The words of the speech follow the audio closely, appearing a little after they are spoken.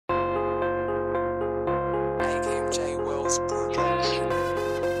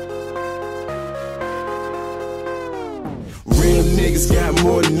Real niggas got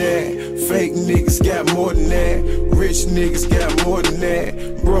more than that. Fake niggas got more than that. Rich niggas got more than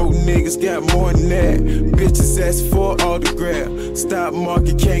that. Broke niggas got more than that. Bitches ask for autograph. Stock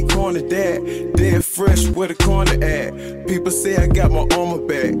market can't corner that. Dead fresh where the corner at. People say I got my armor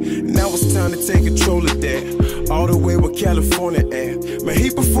back. Now it's time to take control of that. All the way where California at. Man, he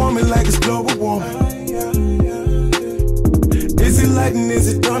performing like it's global warming. Is it lightning? Is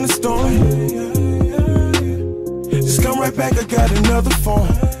it thunderstorm? Just come right back, I got another phone.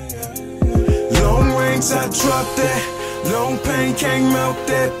 Long range, I dropped that. Long pain can't melt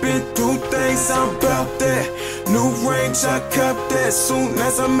that. Been through things, I'm about that. New range, I cop that. Soon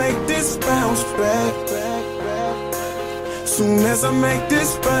as I make this bounce back. Soon as I make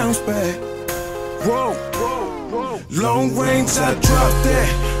this bounce back. Whoa. Long range, I dropped that.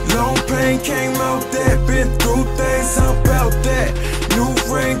 Long pain can't melt that. Been through things, I'm about that. New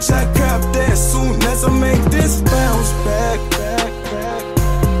range, I cop that. Soon as I make this bounce back.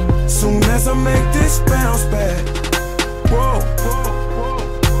 Soon as I make this bounce back. Whoa.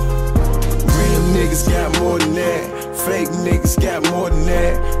 Real niggas got more than that. Fake niggas got more than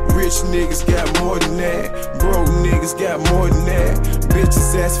that. Rich niggas got more than that. Broke niggas got more than that.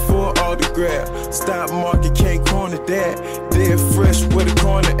 Bitches ask for autograph. Stock market can't corner that. Dead fresh where the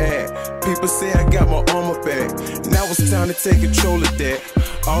corner at. People say I got my armor back. Now it's time to take control of that.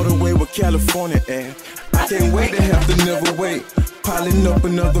 All the way where California at. I can't wait to have to never wait. Piling up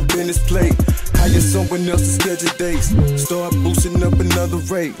another business plate. Hire someone else to schedule dates. Start boosting up another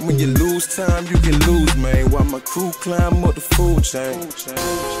rate. When you lose time, you can lose, man. While my crew climb up the food chain.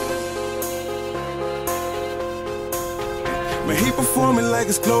 Man, he performing like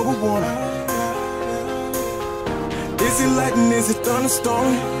it's global warming. Is it lightning? Is it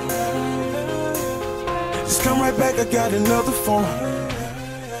thunderstorm? Just come right back, I got another phone.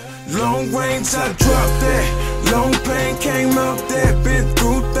 Long range, I dropped that. Long pain came out that. Been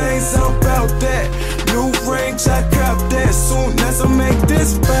through things, I'm about that. New range, I cop that. Soon as I make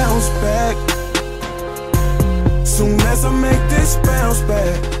this bounce back. Soon as I make this bounce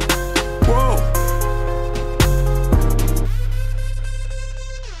back. Whoa.